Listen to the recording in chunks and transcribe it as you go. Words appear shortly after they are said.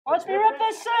Watch me rip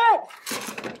this shit!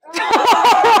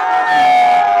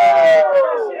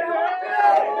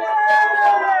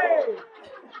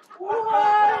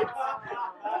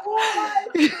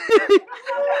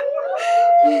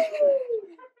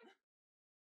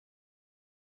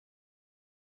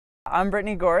 I'm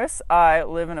Brittany Goris. I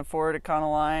live in a Ford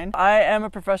Econoline. I am a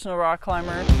professional rock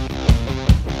climber.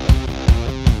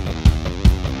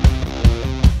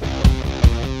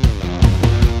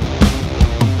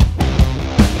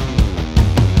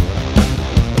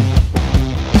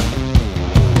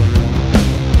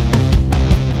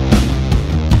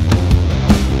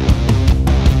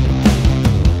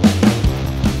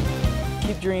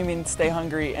 Keep dreaming, stay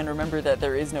hungry, and remember that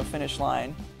there is no finish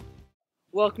line.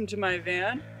 Welcome to my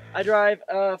van. I drive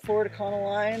a Ford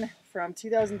Econoline from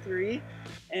 2003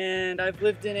 and I've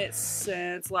lived in it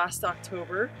since last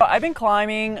October. I've been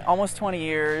climbing almost 20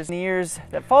 years. In the years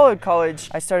that followed college,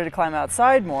 I started to climb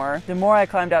outside more. The more I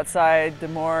climbed outside, the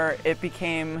more it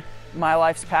became my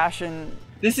life's passion.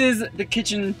 This is the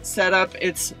kitchen setup.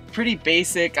 It's pretty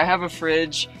basic. I have a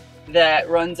fridge that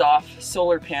runs off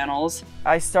solar panels.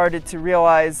 I started to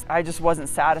realize I just wasn't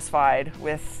satisfied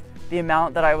with the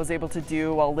amount that I was able to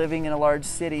do while living in a large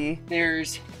city.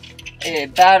 There's a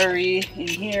battery in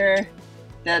here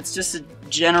that's just a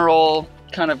general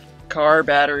kind of car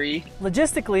battery.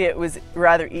 Logistically, it was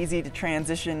rather easy to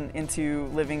transition into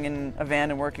living in a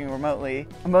van and working remotely.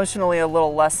 Emotionally, a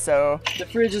little less so. The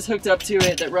fridge is hooked up to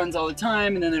it that runs all the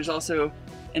time, and then there's also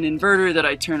an inverter that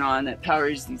I turn on that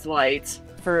powers these lights.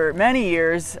 For many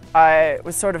years, I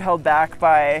was sort of held back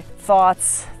by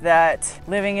thoughts that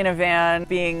living in a van,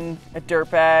 being a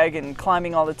dirtbag and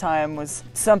climbing all the time was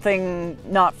something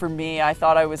not for me. I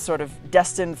thought I was sort of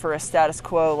destined for a status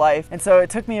quo life. And so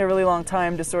it took me a really long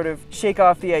time to sort of shake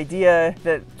off the idea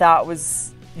that that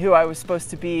was who I was supposed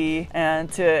to be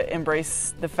and to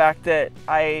embrace the fact that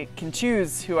I can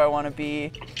choose who I want to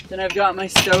be. Then I've got my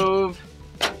stove,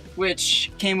 which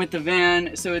came with the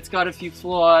van, so it's got a few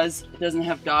flaws. It doesn't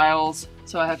have dials,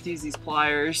 so I have to use these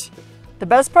pliers. The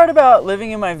best part about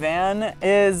living in my van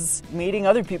is meeting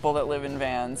other people that live in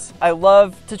vans. I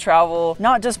love to travel,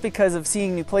 not just because of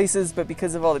seeing new places, but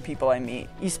because of all the people I meet.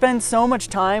 You spend so much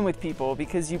time with people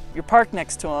because you're parked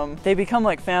next to them. They become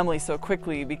like family so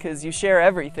quickly because you share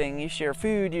everything. You share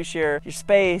food, you share your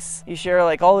space, you share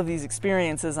like all of these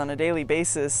experiences on a daily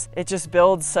basis. It just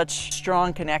builds such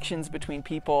strong connections between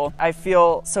people. I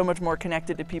feel so much more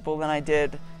connected to people than I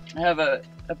did. I have a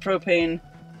propane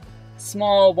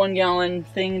small 1 gallon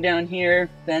thing down here.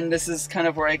 Then this is kind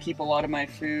of where I keep a lot of my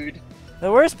food.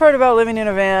 The worst part about living in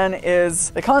a van is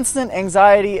the constant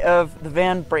anxiety of the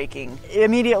van breaking.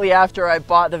 Immediately after I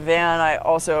bought the van, I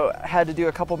also had to do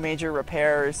a couple major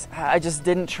repairs. I just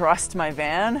didn't trust my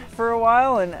van for a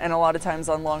while, and a lot of times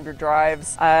on longer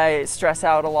drives, I stress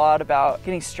out a lot about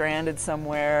getting stranded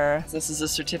somewhere. This is a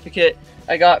certificate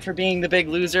I got for being the big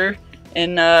loser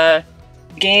in a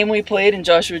game we played in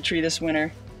Joshua Tree this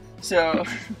winter. So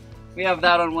we have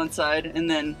that on one side, and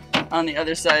then on the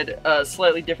other side, a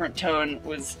slightly different tone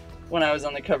was when I was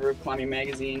on the cover of Climbing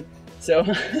magazine. So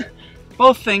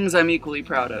both things I'm equally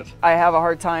proud of. I have a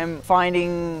hard time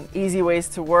finding easy ways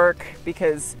to work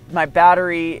because my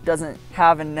battery doesn't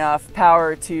have enough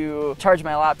power to charge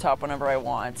my laptop whenever I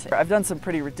want. I've done some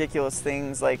pretty ridiculous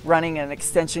things like running an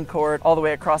extension cord all the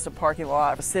way across a parking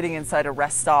lot, sitting inside a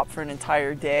rest stop for an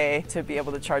entire day to be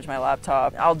able to charge my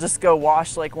laptop. I'll just go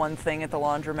wash like one thing at the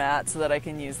laundromat so that I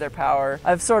can use their power.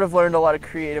 I've sort of learned a lot of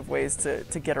creative ways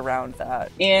to get around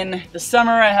that. In the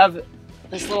summer, I have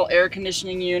this little air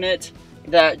conditioning unit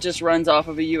that just runs off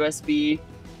of a USB.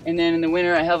 And then in the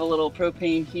winter, I have a little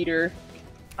propane heater.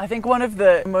 I think one of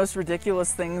the most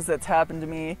ridiculous things that's happened to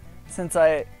me since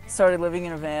I started living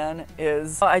in a van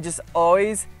is I just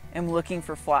always am looking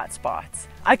for flat spots.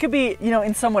 I could be,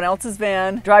 in someone else's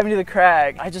van driving to the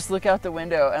crag. I just look out the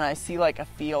window and I see like a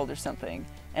field or something.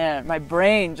 And my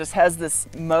brain just has this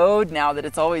mode now that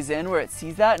it's always in where it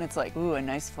sees that and it's like, ooh, a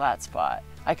nice flat spot.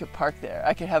 I could park there.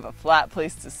 I could have a flat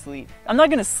place to sleep. I'm not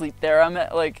gonna sleep there. I'm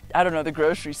at like, I don't know, the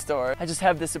grocery store. I just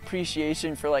have this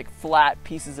appreciation for like flat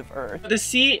pieces of earth. The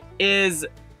seat is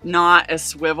not a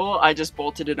swivel. I just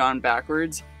bolted it on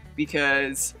backwards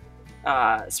because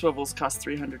swivels cost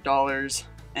 $300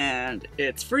 and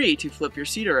it's free to flip your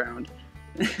seat around.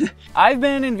 I've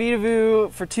been in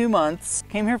Vedauwoo for 2 months.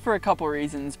 Came here for a couple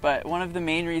reasons, but one of the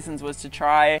main reasons was to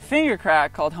try a finger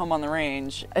crack called Home on the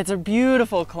Range. It's a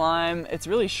beautiful climb. It's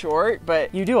really short,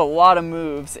 but you do a lot of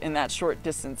moves in that short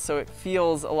distance, so it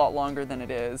feels a lot longer than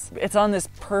it is. It's on this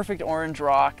perfect orange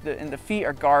rock, and the feet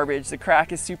are garbage. The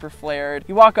crack is super flared.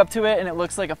 You walk up to it and it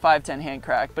looks like a 5'10" hand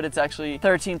crack, but it's actually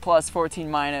 13 plus, 14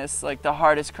 minus, like the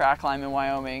hardest crack climb in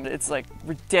Wyoming. It's like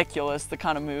ridiculous the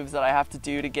kind of moves that I have to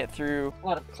do to get through. A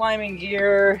lot of climbing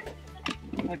gear,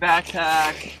 my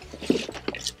backpack,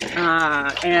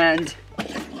 and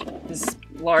this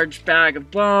large bag of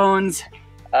bones.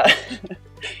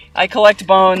 I collect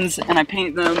bones and I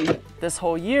paint them. This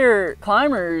whole year,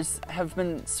 climbers have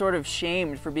been sort of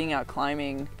shamed for being out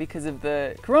climbing because of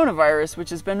the coronavirus,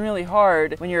 which has been really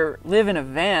hard when you live in a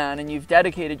van and you've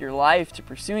dedicated your life to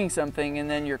pursuing something, and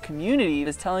then your community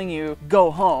is telling you, go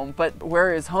home. But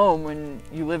where is home when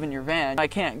you live in your van? I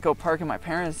can't go park in my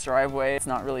parents' driveway. It's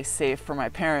not really safe for my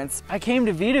parents. I came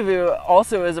to Vedauwoo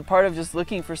also as a part of just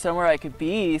looking for somewhere I could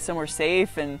be, somewhere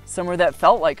safe and somewhere that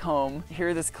felt like home.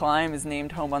 Here, this climb is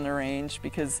named Home on the Range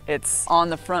because it's on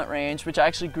the Front Range, which I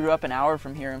actually grew up an hour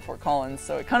from here in Fort Collins,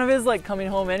 so it kind of is like coming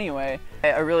home anyway.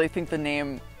 I really think the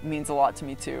name means a lot to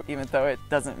me too, even though it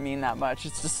doesn't mean that much.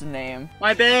 It's just a name.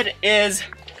 My bed has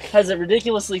a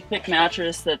ridiculously thick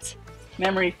mattress that's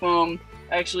memory foam.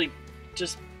 I actually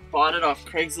just bought it off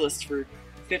Craigslist for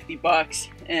 50 bucks,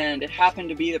 and it happened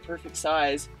to be the perfect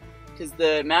size because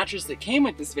the mattress that came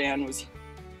with this van was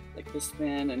like this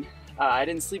thin, and I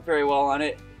didn't sleep very well on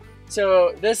it.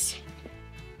 So this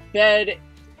bed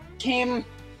came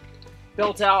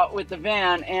built out with the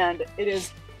van, and it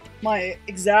is my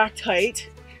exact height,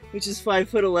 which is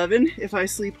 5'11" if I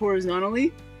sleep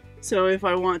horizontally. So if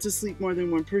I want to sleep more than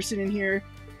one person in here,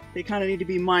 they kind of need to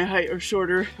be my height or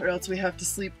shorter, or else we have to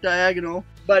sleep diagonal.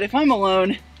 But if I'm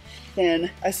alone,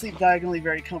 then I sleep diagonally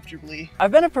very comfortably.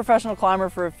 I've been a professional climber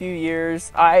for a few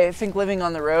years. I think living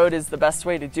on the road is the best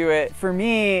way to do it. For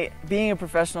me, being a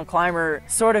professional climber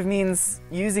sort of means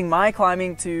using my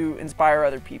climbing to inspire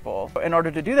other people. In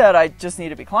order to do that, I just need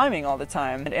to be climbing all the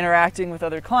time and interacting with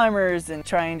other climbers and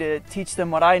trying to teach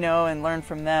them what I know and learn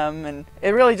from them. And it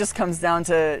really just comes down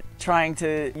to trying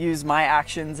to use my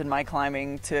actions and my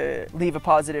climbing to leave a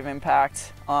positive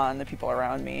impact on the people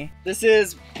around me. This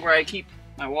is where I keep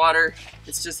my water.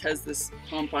 It just has this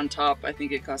pump on top. I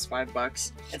think it costs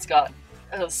 $5. It's got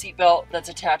a seat belt that's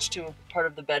attached to a part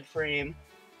of the bed frame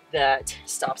that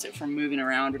stops it from moving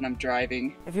around when I'm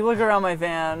driving. If you look around my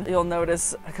van, you'll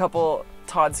notice a couple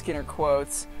Todd Skinner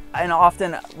quotes. And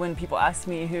often when people ask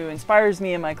me who inspires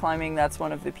me in my climbing, that's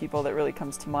one of the people that really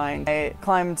comes to mind. I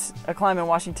climbed a climb in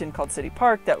Washington called City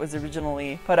Park that was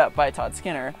originally put up by Todd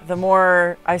Skinner. The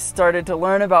more I started to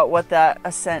learn about what that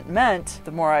ascent meant,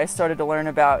 the more I started to learn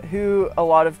about who a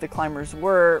lot of the climbers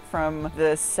were from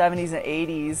the 70s and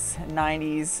 80s and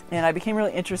 90s. And I became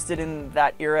really interested in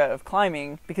that era of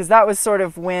climbing because that was sort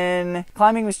of when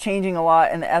climbing was changing a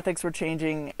lot and the ethics were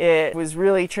changing. It was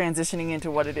really transitioning into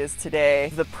what it is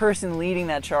today. The person leading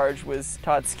that charge was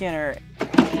Todd Skinner.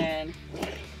 And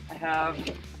I have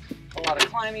a lot of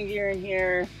climbing gear in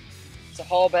here. It's a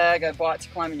haul bag I bought to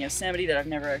climb in Yosemite that I've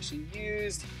never actually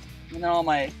used. And then all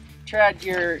my trad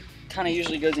gear kind of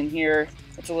usually goes in here.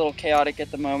 It's a little chaotic at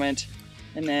the moment.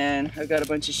 And then I've got a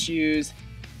bunch of shoes.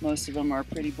 Most of them are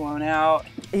pretty blown out.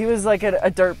 He was like a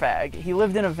dirt bag. He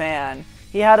lived in a van.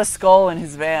 He had a skull in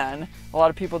his van. A lot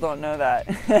of people don't know that.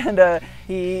 And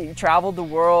he traveled the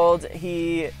world.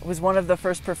 He was one of the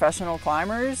first professional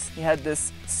climbers. He had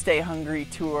this Stay Hungry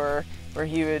tour where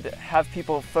he would have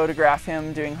people photograph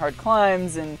him doing hard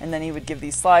climbs, and then he would give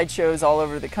these slideshows all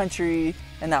over the country,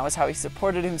 and that was how he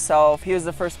supported himself. He was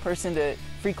the first person to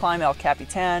free climb El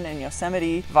Capitan in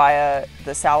Yosemite via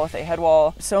the Salothe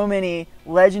headwall. So many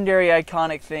legendary,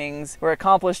 iconic things were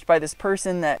accomplished by this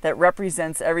person that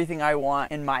represents everything I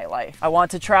want in my life. I want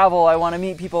to travel, I want to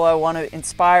meet people, I want to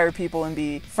inspire people and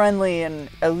be friendly and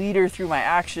a leader through my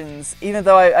actions. Even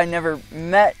though I never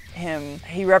met him,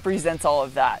 he represents all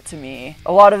of that to me.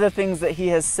 A lot of the things that he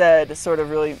has said sort of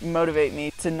really motivate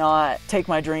me to not take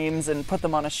my dreams and put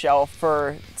them on a shelf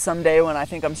for someday when I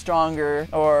think I'm stronger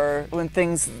or when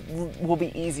things will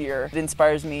be easier. It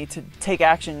inspires me to take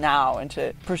action now and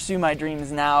to pursue my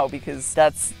dreams now because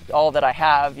that's all that I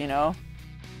have, you know?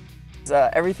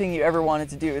 Everything you ever wanted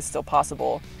to do is still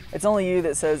possible. It's only you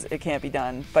that says it can't be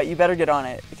done, but you better get on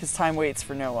it because time waits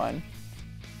for no one.